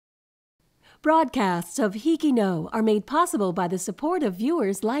Broadcasts of HIKI NŌ are made possible by the support of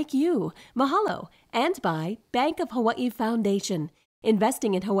viewers like you. Mahalo. And by Bank of Hawaii Foundation,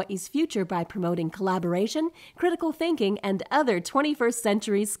 investing in Hawaii's future by promoting collaboration, critical thinking, and other 21st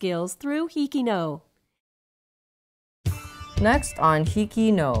century skills through HIKI NŌ. Next on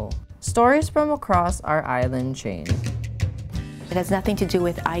HIKI NŌ, stories from across our island chain. It has nothing to do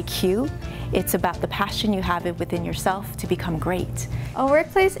with IQ. It's about the passion you have within yourself to become great. A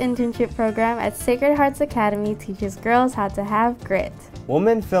workplace internship program at Sacred Hearts Academy teaches girls how to have grit.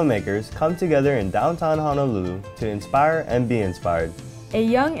 Women filmmakers come together in downtown Honolulu to inspire and be inspired. A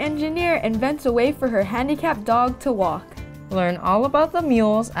young engineer invents a way for her handicapped dog to walk. Learn all about the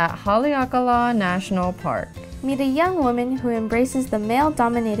mules at Haleakala National Park. Meet a young woman who embraces the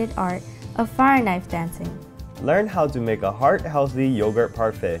male-dominated art of fire knife dancing. Learn how to make a heart-healthy yogurt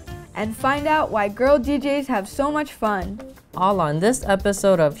parfait. And find out why girl DJs have so much fun. All on this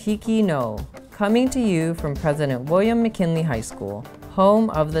episode of HIKI NŌ, coming to you from President William McKinley High School, home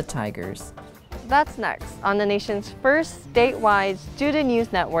of the Tigers. That's next on the nation's first statewide student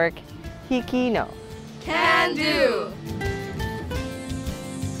news network, HIKI NŌ. Can do!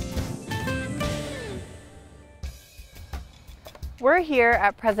 We're here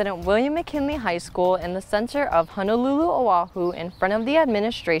at President William McKinley High School in the center of Honolulu, Oahu, in front of the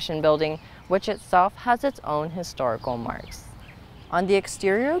administration building, which itself has its own historical marks. On the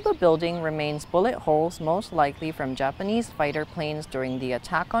exterior of the building remains bullet holes, most likely from Japanese fighter planes during the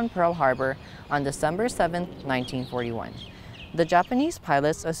attack on Pearl Harbor on December 7, 1941. The Japanese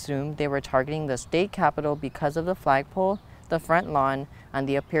pilots assumed they were targeting the state capitol because of the flagpole, the front lawn, and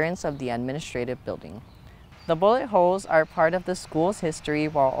the appearance of the administrative building. The bullet holes are part of the school's history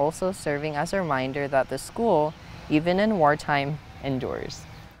while also serving as a reminder that the school, even in wartime, endures.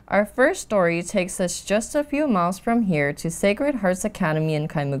 Our first story takes us just a few miles from here to Sacred Hearts Academy in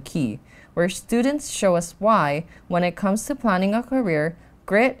Kaimuki, where students show us why, when it comes to planning a career,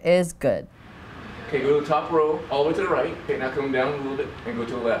 grit is good. Okay, go to the top row, all the way to the right. Okay, now come down a little bit and go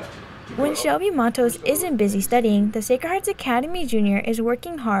to the left. When Shelby Mattos isn't busy studying, the Sacred Hearts Academy Junior is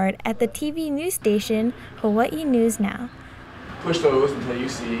working hard at the TV news station Hawaii News Now. Push those until you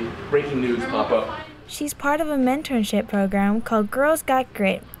see breaking news pop up. She's part of a mentorship program called Girls Got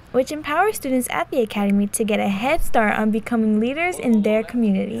Grit, which empowers students at the academy to get a head start on becoming leaders in their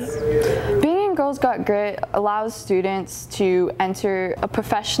community. Being in Girls Got Grit allows students to enter a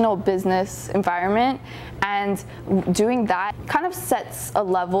professional business environment, and doing that kind of sets a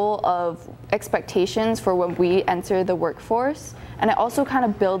level of expectations for when we enter the workforce, and it also kind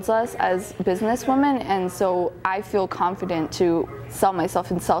of builds us as businesswomen, and so I feel confident to sell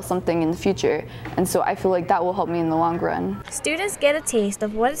myself and sell something in the future, and so I feel like that will help me in the long run. Students get a taste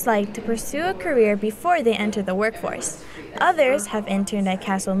of what it's like to pursue a career before they enter the workforce. Others have interned at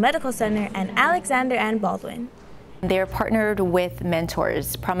Castle Medical Center and Alexander and Baldwin. They're partnered with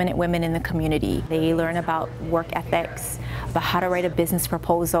mentors, prominent women in the community. They learn about work ethics, about how to write a business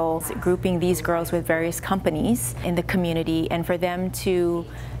proposal, grouping these girls with various companies in the community, and for them to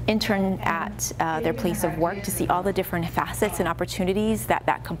intern at their place of work to see all the different facets and opportunities that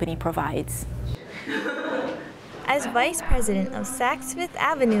that company provides. As Vice President of Saks Fifth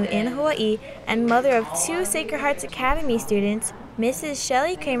Avenue in Hawaii and mother of 2 Sacred Hearts Academy students, Mrs.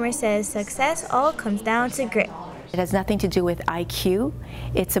 Shelly Kramer says success all comes down to grit. It has nothing to do with IQ.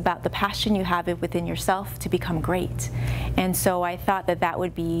 It's about the passion you have within yourself to become great. And so I thought that that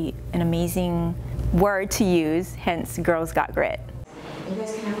would be an amazing word to use, hence Girls Got Grit. You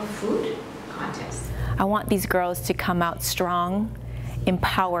guys can have a food contest. I want these girls to come out strong,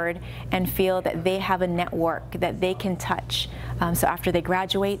 empowered, and feel that they have a network that they can touch. So after they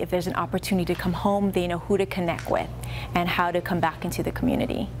graduate, if there's an opportunity to come home, they know who to connect with and how to come back into the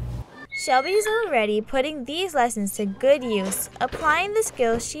community. Shelby's already putting these lessons to good use, applying the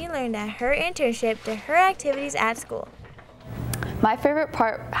skills she learned at her internship to her activities at school. My favorite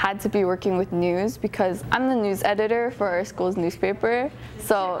part had to be working with news because I'm the news editor for our school's newspaper,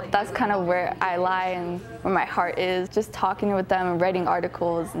 so that's kind of where I lie and where my heart is. Just talking with them and writing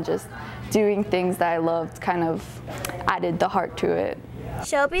articles and just doing things that I loved kind of added the heart to it.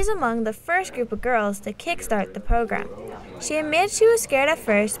 Shelby's among the first group of girls to kickstart the program. She admits she was scared at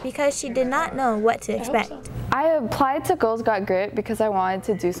first because she did not know what to expect. I applied to Girls Got Grit because I wanted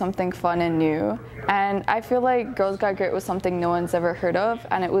to do something fun and new, and I feel like Girls Got Grit was something no one's ever heard of,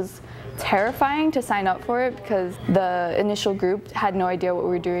 and it was terrifying to sign up for it because the initial group had no idea what we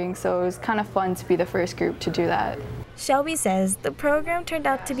were doing, so it was kind of fun to be the first group to do that. Shelby says the program turned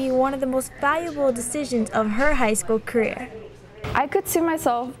out to be one of the most valuable decisions of her high school career. I could see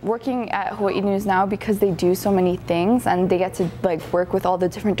myself working at Hawaii News now because they do so many things and they get to work with all the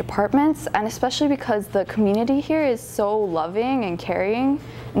different departments, and especially because the community here is so loving and caring,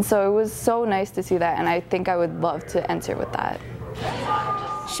 and so it was so nice to see that, and I think I would love to enter with that.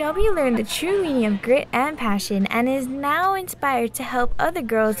 Shelby learned the true meaning of grit and passion and is now inspired to help other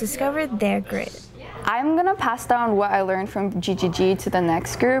girls discover their grit. I'm going to pass down what I learned from GGG to the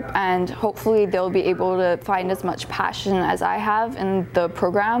next group, and hopefully they'll be able to find as much passion as I have in the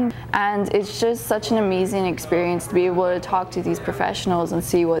program. And it's just such an amazing experience to be able to talk to these professionals and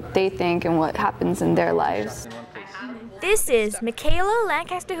see what they think and what happens in their lives. This is Michaela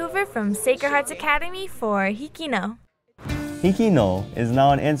Lancaster Hoover from Sacred Hearts Academy for HIKI NŌ. HIKI NŌ is now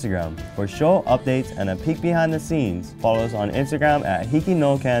on Instagram. For show updates and a peek behind the scenes, follow us on Instagram at HIKI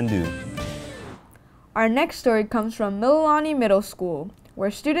NŌ Can Do. Our next story comes from Mililani Middle School,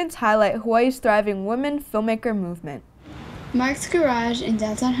 where students highlight Hawaii's thriving women filmmaker movement. Mark's Garage in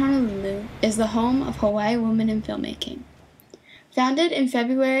downtown Honolulu is the home of Hawaii Women in Filmmaking. Founded in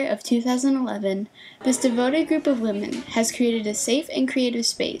February of 2011, this devoted group of women has created a safe and creative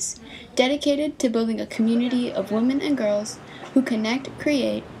space dedicated to building a community of women and girls who connect,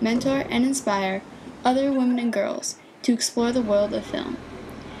 create, mentor, and inspire other women and girls to explore the world of film.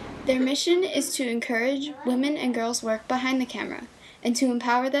 Their mission is to encourage women and girls' work behind the camera and to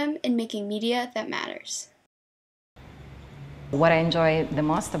empower them in making media that matters. What I enjoy the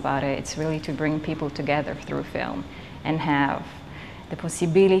most about it is really to bring people together through film and have the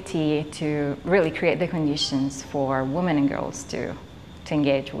possibility to really create the conditions for women and girls to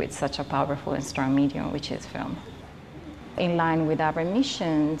engage with such a powerful and strong medium, which is film. In line with our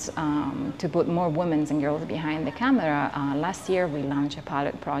missions to put more women and girls behind the camera, last year we launched a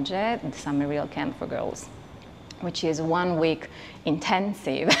pilot project, the Summer Reel Camp for Girls, which is 1 week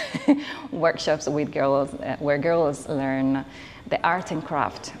intensive workshops with girls, where girls learn the art and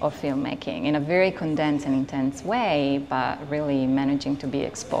craft of filmmaking in a very condensed and intense way, but really managing to be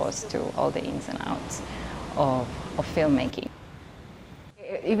exposed to all the ins and outs of filmmaking.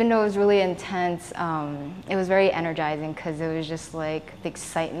 Even though it was really intense, it was very energizing because it was just like the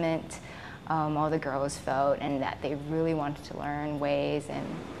excitement all the girls felt, and that they really wanted to learn ways and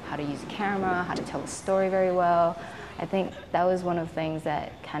how to use a camera, how to tell a story very well. I think that was one of the things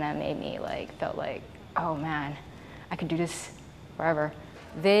that kind of made me felt like, oh man, I could do this forever.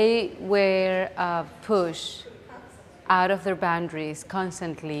 They were pushed out of their boundaries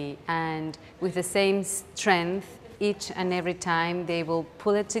constantly, and with the same strength each and every time, they will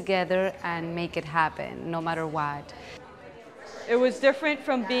pull it together and make it happen, no matter what. It was different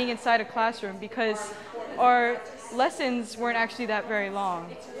from being inside a classroom because our lessons weren't actually that very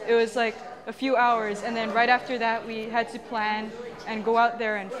long. It was like a few hours, and then right after that we had to plan and go out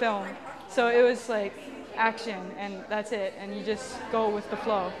there and film. So it was like action, and that's it, and you just go with the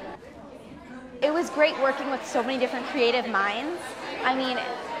flow. It was great working with so many different creative minds. I mean,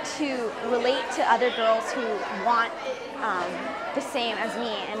 to relate to other girls who want the same as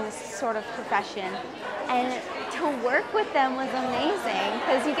me in this sort of profession, and to work with them was amazing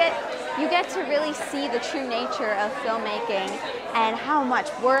because you get to really see the true nature of filmmaking and how much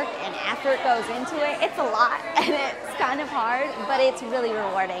work and effort goes into it. It's a lot and it's kind of hard, but it's really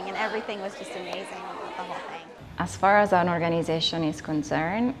rewarding, and everything was just amazing about the whole thing. As far as an organization is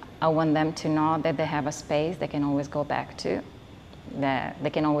concerned, I want them to know that they have a space they can always go back to, that they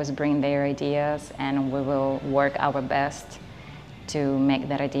can always bring their ideas, and we will work our best to make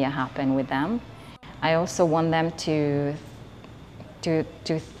that idea happen with them. I also want them to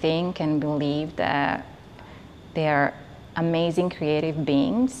think and believe that they are amazing creative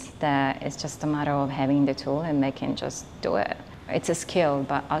beings, that it's just a matter of having the tool and they can just do it. It's a skill,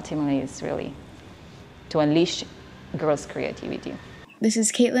 but ultimately it's really to unleash girls' creativity. This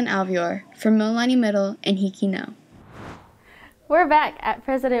is Caitlin Alvior from Mililani Middle and HIKI NŌ. We're back at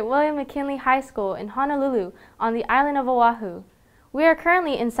President William McKinley High School in Honolulu on the island of Oahu. We are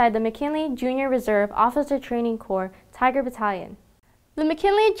currently inside the McKinley Junior Reserve Officer Training Corps Tiger Battalion. The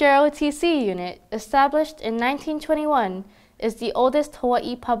McKinley JERO-TC unit, established in 1921, is the oldest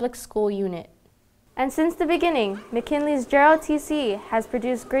Hawaii public school unit. And since the beginning, McKinley's JERO-TC has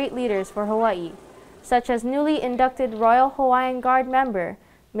produced great leaders for Hawaii, such as newly inducted Royal Hawaiian Guard member,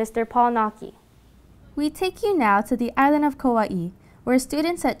 Mr. Paul Naki. We take you now to the island of Kauai, where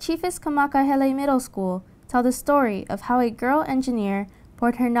students at Chiefess Kamakahele Middle School tell the story of how a girl engineer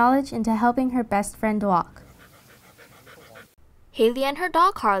poured her knowledge into helping her best friend walk. Haley and her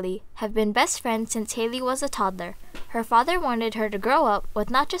dog Harley have been best friends since Haley was a toddler. Her father wanted her to grow up with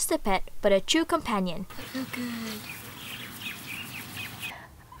not just a pet, but a true companion.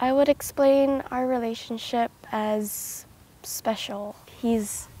 I would explain our relationship as special.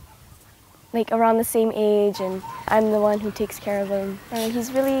 He's like around the same age, and I'm the one who takes care of him. And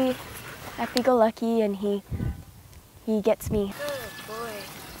he's really happy-go-lucky, and he gets me.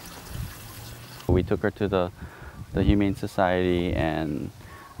 We took her to the Humane Society, and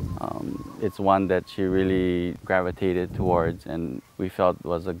it's one that she really gravitated towards, and we felt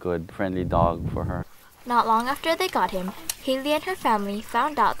was a good, friendly dog for her. Not long after they got him, Haley and her family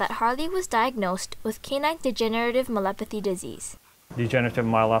found out that Harley was diagnosed with canine degenerative myelopathy disease. Degenerative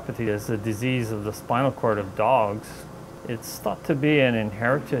myelopathy is a disease of the spinal cord of dogs. It's thought to be an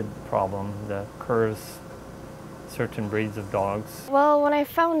inherited problem that occurs in certain breeds of dogs. Well, when I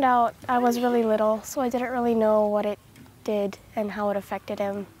found out, I was really little, so I didn't really know what it did and how it affected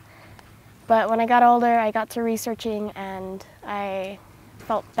him. But when I got older, I got to researching, and I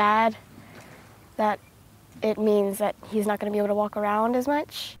felt bad that it means that he's not going to be able to walk around as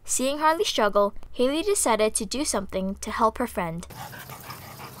much. Seeing Harley struggle, Haley decided to do something to help her friend.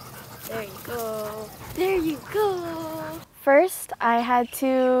 There you go. There you go. First, I had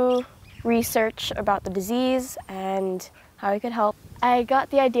to research about the disease and how it could help. I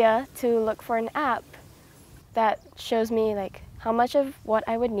got the idea to look for an app that shows me like how much of what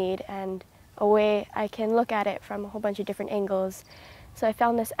I would need and a way I can look at it from a whole bunch of different angles. So I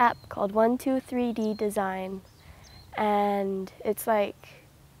found this app called 123D Design, and it's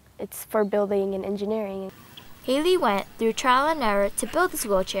for building and engineering. Haley went through trial and error to build this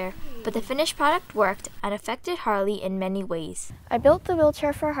wheelchair, but the finished product worked and affected Harley in many ways. I built the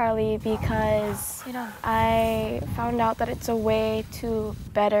wheelchair for Harley because I found out that it's a way to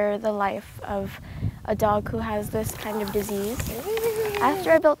better the life of a dog who has this kind of disease.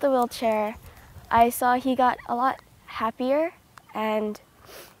 After I built the wheelchair, I saw he got a lot happier, and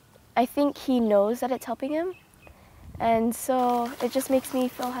I think he knows that it's helping him. And so it just makes me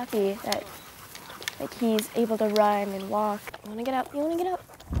feel happy that he's able to run and walk. You wanna get up? You wanna get up?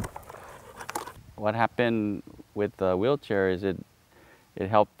 What happened with the wheelchair is it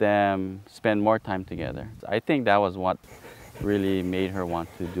helped them spend more time together. I think that was what really made her want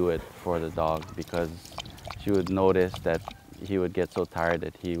to do it for the dog, because she would notice that he would get so tired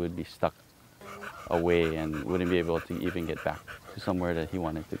that he would be stuck away and wouldn't be able to even get back to somewhere that he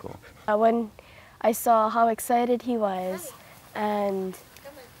wanted to go. When I saw how excited he was and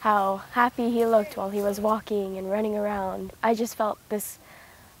how happy he looked while he was walking and running around, I just felt this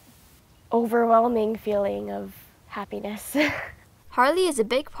overwhelming feeling of happiness. Harley is a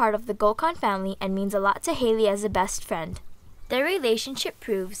big part of the Gokon family and means a lot to Haley as a best friend. Their relationship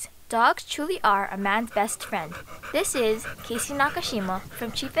proves dogs truly are a man's best friend. This is Casey Nakashima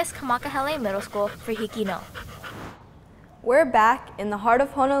from Chiefest Kamakahele Middle School for HIKI NŌ. We're back in the heart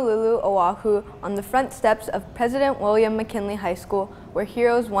of Honolulu, Oahu, on the front steps of President William McKinley High School, where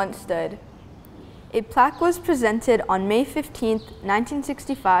heroes once stood. A plaque was presented on May 15,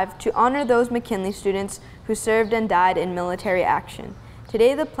 1965, to honor those McKinley students who served and died in military action.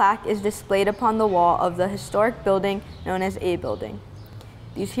 Today, the plaque is displayed upon the wall of the historic building known as A Building.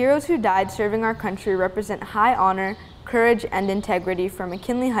 These heroes who died serving our country represent high honor, courage, and integrity for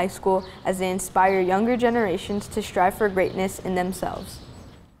McKinley High School as they inspire younger generations to strive for greatness in themselves.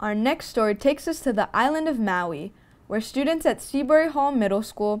 Our next story takes us to the island of Maui, where students at Seabury Hall Middle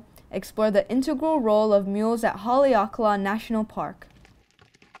School explore the integral role of mules at Haleakala National Park.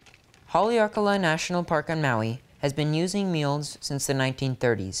 Haleakala National Park on Maui has been using mules since the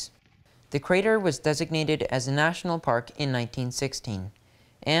 1930s. The crater was designated as a national park in 1916,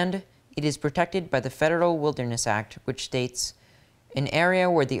 and it is protected by the Federal Wilderness Act, which states, "An area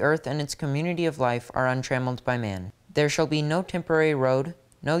where the earth and its community of life are untrammeled by man. There shall be no temporary road,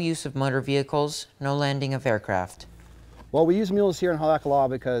 no use of motor vehicles, no landing of aircraft." Well, we use mules here in Haleakala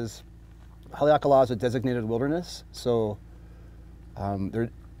because Haleakala is a designated wilderness, so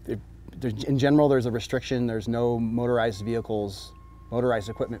in general there's a restriction. There's no motorized vehicles, motorized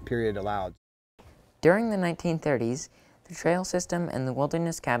equipment period allowed. During the 1930s, the trail system and the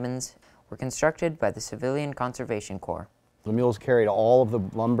wilderness cabins were constructed by the Civilian Conservation Corps. The mules carried all of the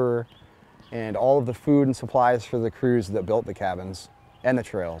lumber and all of the food and supplies for the crews that built the cabins and the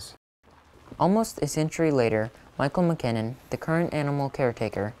trails. Almost a century later, Michael McKinnon, the current animal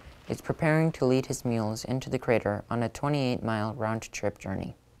caretaker, is preparing to lead his mules into the crater on a 28-mile round-trip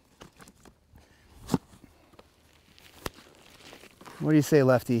journey. What do you say,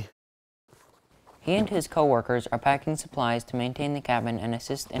 Lefty? He and his co-workers are packing supplies to maintain the cabin and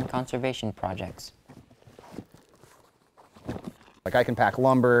assist in conservation projects. Like I can pack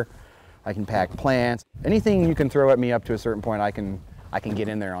lumber, I can pack plants, anything you can throw at me up to a certain point, I can get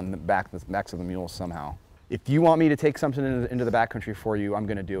in there on the backs of the mules somehow. If you want me to take something into the backcountry for you, I'm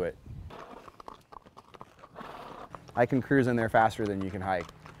going to do it. I can cruise in there faster than you can hike.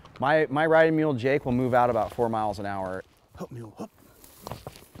 My riding mule, Jake, will move out about 4 miles an hour. Hup, mule, hup.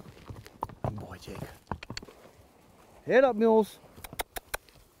 Good boy, Jake. Get up, mules.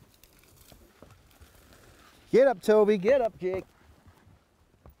 Get up, Toby. Get up, Jake.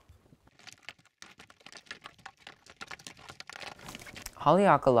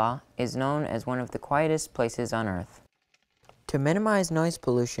 Haleakala is known as one of the quietest places on Earth. To minimize noise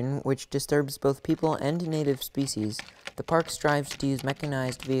pollution, which disturbs both people and native species, the park strives to use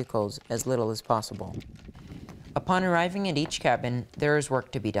mechanized vehicles as little as possible. Upon arriving at each cabin, there is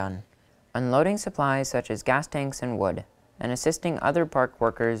work to be done, unloading supplies such as gas tanks and wood, and assisting other park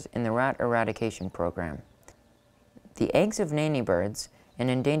workers in the rat eradication program. The eggs of nanny birds, an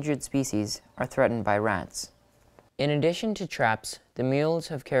endangered species, are threatened by rats. In addition to traps, the mules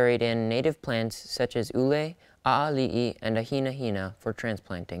have carried in native plants such as ule, a'ali'i, and ahina for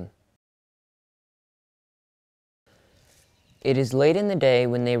transplanting. It is late in the day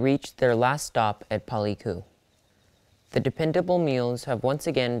when they reach their last stop at Paliku. The dependable mules have once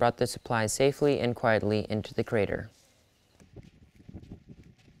again brought the supplies safely and quietly into the crater.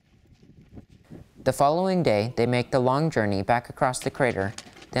 The following day, they make the long journey back across the crater,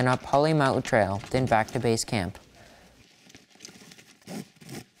 then up Halemau Trail, then back to base camp.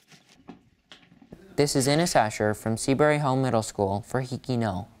 This is Ines Asher from Seabury Hall Middle School for HIKI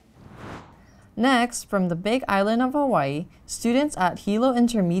NŌ. Next, from the Big Island of Hawaii, students at Hilo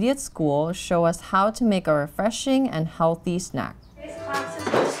Intermediate School show us how to make a refreshing and healthy snack. Today's classes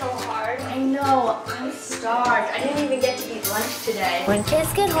were so hard. I know, I'm starved. I didn't even get to eat lunch today. When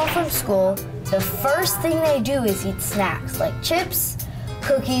kids get home from school, the first thing they do is eat snacks like chips,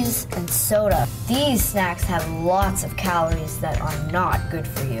 cookies, and soda. These snacks have lots of calories that are not good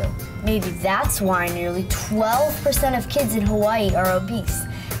for you. Maybe that's why nearly 12% of kids in Hawaii are obese,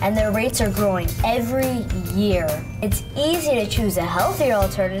 and their rates are growing every year. It's easy to choose a healthier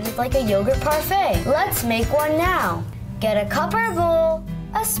alternative like a yogurt parfait. Let's make one now. Get a cup or bowl,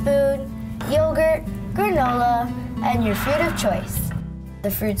 a spoon, yogurt, granola, and your fruit of choice.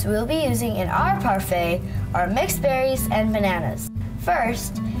 The fruits we'll be using in our parfait are mixed berries and bananas.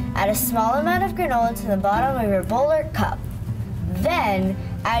 First, add a small amount of granola to the bottom of your bowl or cup. Then,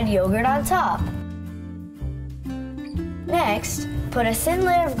 add yogurt on top. Next, put a thin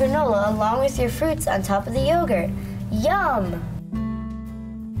layer of granola along with your fruits on top of the yogurt. Yum!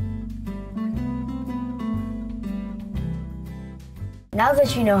 Now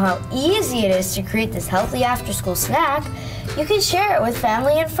that you know how easy it is to create this healthy after-school snack, you can share it with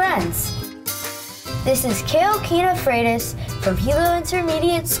family and friends. This is Keokina Freitas from Hilo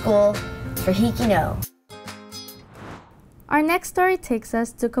Intermediate School for HIKI NŌ. Our next story takes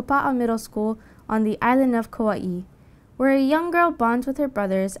us to Kapa'a Middle School on the island of Kauai, where a young girl bonds with her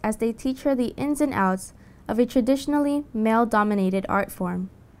brothers as they teach her the ins and outs of a traditionally male-dominated art form.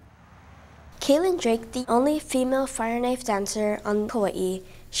 Kaylin Drake, the only female fire knife dancer on Kauai,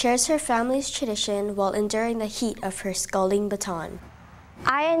 shares her family's tradition while enduring the heat of her scalding baton.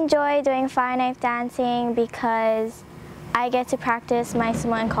 I enjoy doing fire knife dancing because I get to practice my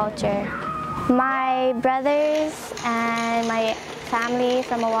Samoan culture. My brothers and my family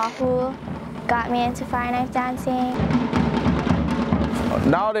from Oahu got me into fire knife dancing.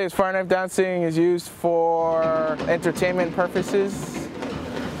 Nowadays, fire knife dancing is used for entertainment purposes.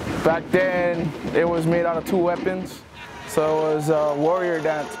 Back then, it was made out of 2 weapons, so it was a warrior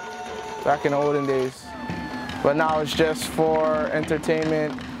dance back in the olden days. But now it's just for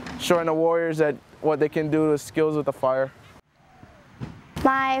entertainment, showing the warriors that what they can do with skills with the fire.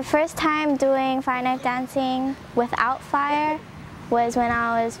 My first time doing fire knife dancing without fire was when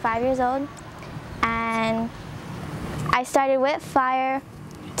I was 5 years old, and I started with fire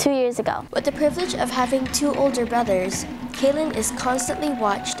 2 years ago. With the privilege of having 2 older brothers, Kaylin is constantly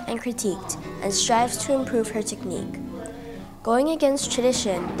watched and critiqued and strives to improve her technique. Going against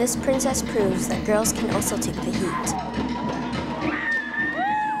tradition, this princess proves that girls can also take the heat.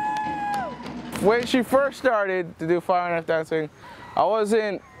 When she first started to do fire knife dancing, I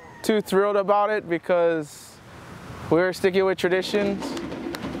wasn't too thrilled about it because we were sticking with traditions.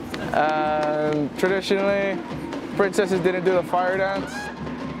 Traditionally, princesses didn't do the fire dance.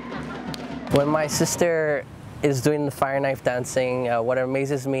 When my sister is doing the fire knife dancing, what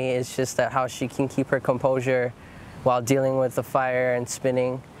amazes me is just that how she can keep her composure while dealing with the fire and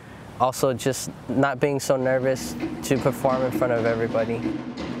spinning. Also just not being so nervous to perform in front of everybody.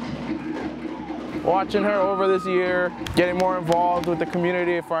 Watching her over this year, getting more involved with the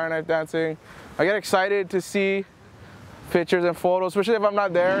community of fire knife dancing, I get excited to see pictures and photos, especially if I'm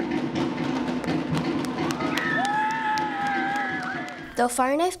not there. Though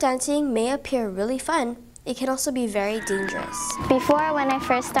fire knife dancing may appear really fun, It can also be very dangerous. Before, when I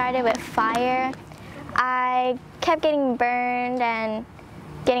first started with fire, I kept getting burned and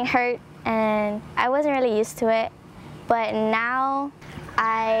getting hurt, and I wasn't really used to it. But now,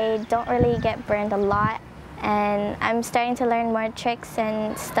 I don't really get burned a lot, and I'm starting to learn more tricks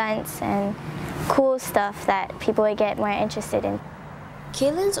and stunts and cool stuff that people would get more interested in.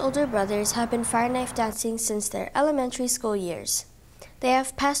 Kaylin's older brothers have been fire knife dancing since their elementary school years. They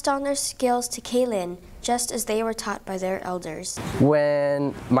have passed on their skills to Kaylin, just as they were taught by their elders.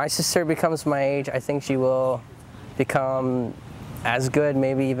 When my sister becomes my age, I think she will become as good,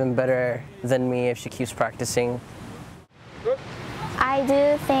 maybe even better than me if she keeps practicing. I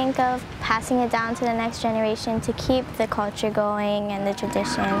do think of passing it down to the next generation to keep the culture going and the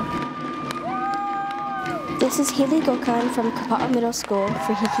tradition. This is Haley Gokan from Kapa'a Middle School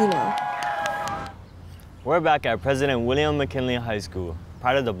for HIKI NŌ. We're back at President William McKinley High School,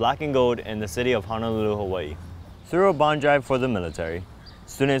 part of the Black and Gold in the city of Honolulu, Hawaii. Through a bond drive for the military,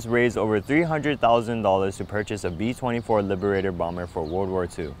 students raised over $300,000 to purchase a B-24 Liberator bomber for World War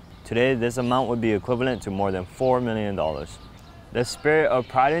II. Today, this amount would be equivalent to more than $4 million. The spirit of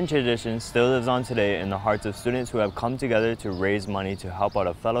pride and tradition still lives on today in the hearts of students who have come together to raise money to help out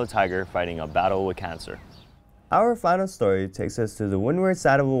a fellow tiger fighting a battle with cancer. Our final story takes us to the windward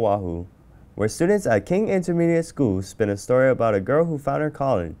side of Oahu, where students at King Intermediate School spin a story about a girl who found her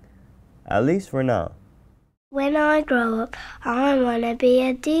calling, at least for now. When I grow up, I want to be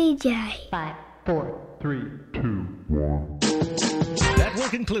a DJ. 5, 4, 3, 2, 1. That will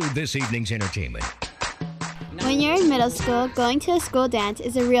conclude this evening's entertainment. When you're in middle school, going to a school dance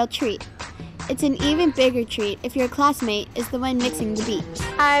is a real treat. It's an even bigger treat if your classmate is the one mixing the beats.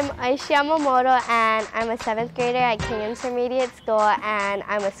 I'm Aishi Yamamoto, and I'm a 7th grader at King Intermediate School, and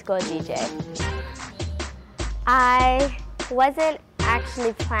I'm a school DJ. I wasn't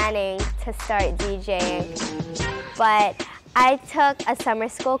actually planning to start DJing, but I took a summer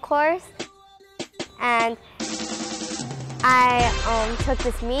school course, and I took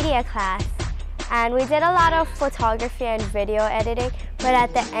this media class. And we did a lot of photography and video editing, but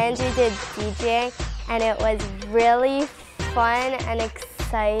at the end we did DJing, and it was really fun and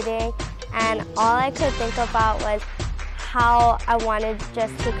exciting, and all I could think about was how I wanted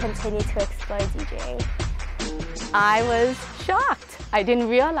just to continue to explore DJing. I was shocked. I didn't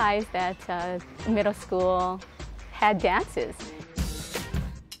realize that middle school had dances.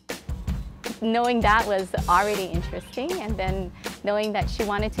 Knowing that was already interesting, and then knowing that she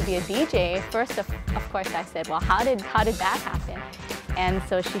wanted to be a DJ, first of course I said, well, how did that happen? And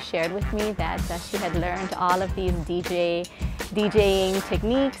so she shared with me that she had learned all of these DJing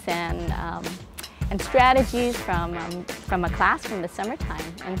techniques and strategies from a class from the summertime.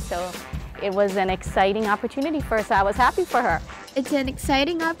 And so it was an exciting opportunity for her, so I was happy for her. It's an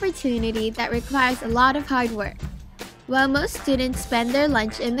exciting opportunity that requires a lot of hard work. While most students spend their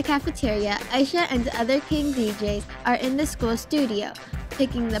lunch in the cafeteria, Aisha and the other King DJs are in the school studio,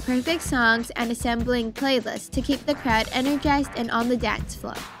 picking the perfect songs and assembling playlists to keep the crowd energized and on the dance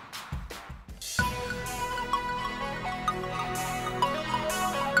floor.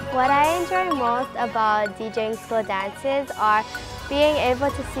 What I enjoy most about DJing school dances are being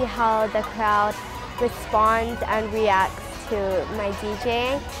able to see how the crowd responds and reacts to my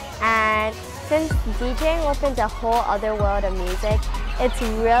DJing. And since DJing opens a whole other world of music, it's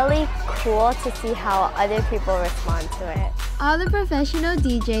really cool to see how other people respond to it. All the professional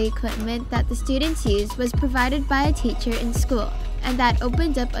DJ equipment that the students use was provided by a teacher in school, and that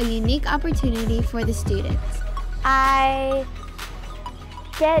opened up a unique opportunity for the students. I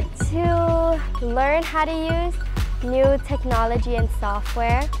get to learn how to use new technology and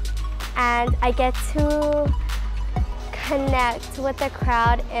software, and I get to connect with the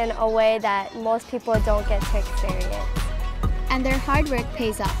crowd in a way that most people don't get to experience. And their hard work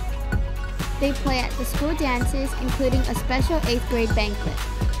pays off. They play at the school dances, including a special 8th grade banquet,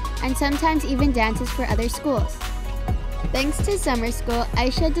 and sometimes even dances for other schools. Thanks to summer school,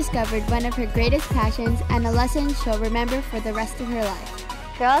 Aisha discovered one of her greatest passions and a lesson she'll remember for the rest of her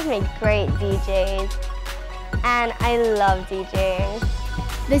life. Girls make great DJs, and I love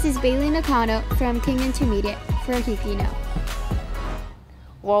DJing. This is Bailey Nakano from King Intermediate for HIKI NŌ.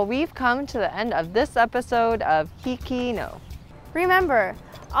 Well, we've come to the end of this episode of HIKI NŌ. Remember,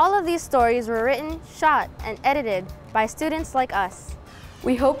 all of these stories were written, shot, and edited by students like us.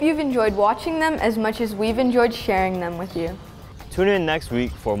 We hope you've enjoyed watching them as much as we've enjoyed sharing them with you. Tune in next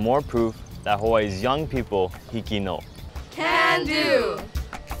week for more proof that Hawaii's young people HIKI NŌ. Can do!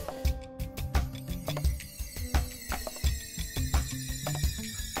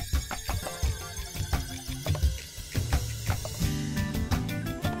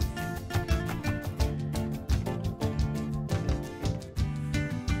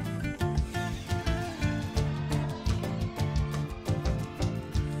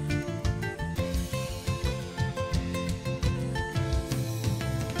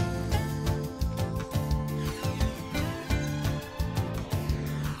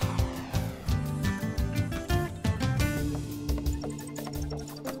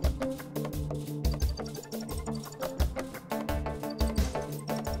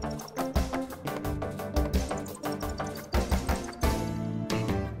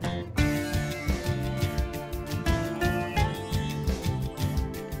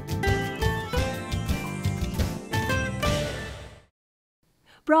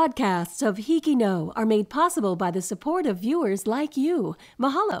 Broadcasts of HIKI NŌ are made possible by the support of viewers like you,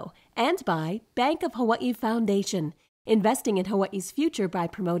 mahalo, and by Bank of Hawaii Foundation, investing in Hawaii's future by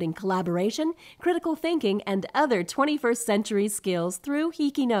promoting collaboration, critical thinking, and other 21st century skills through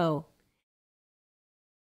HIKI NŌ.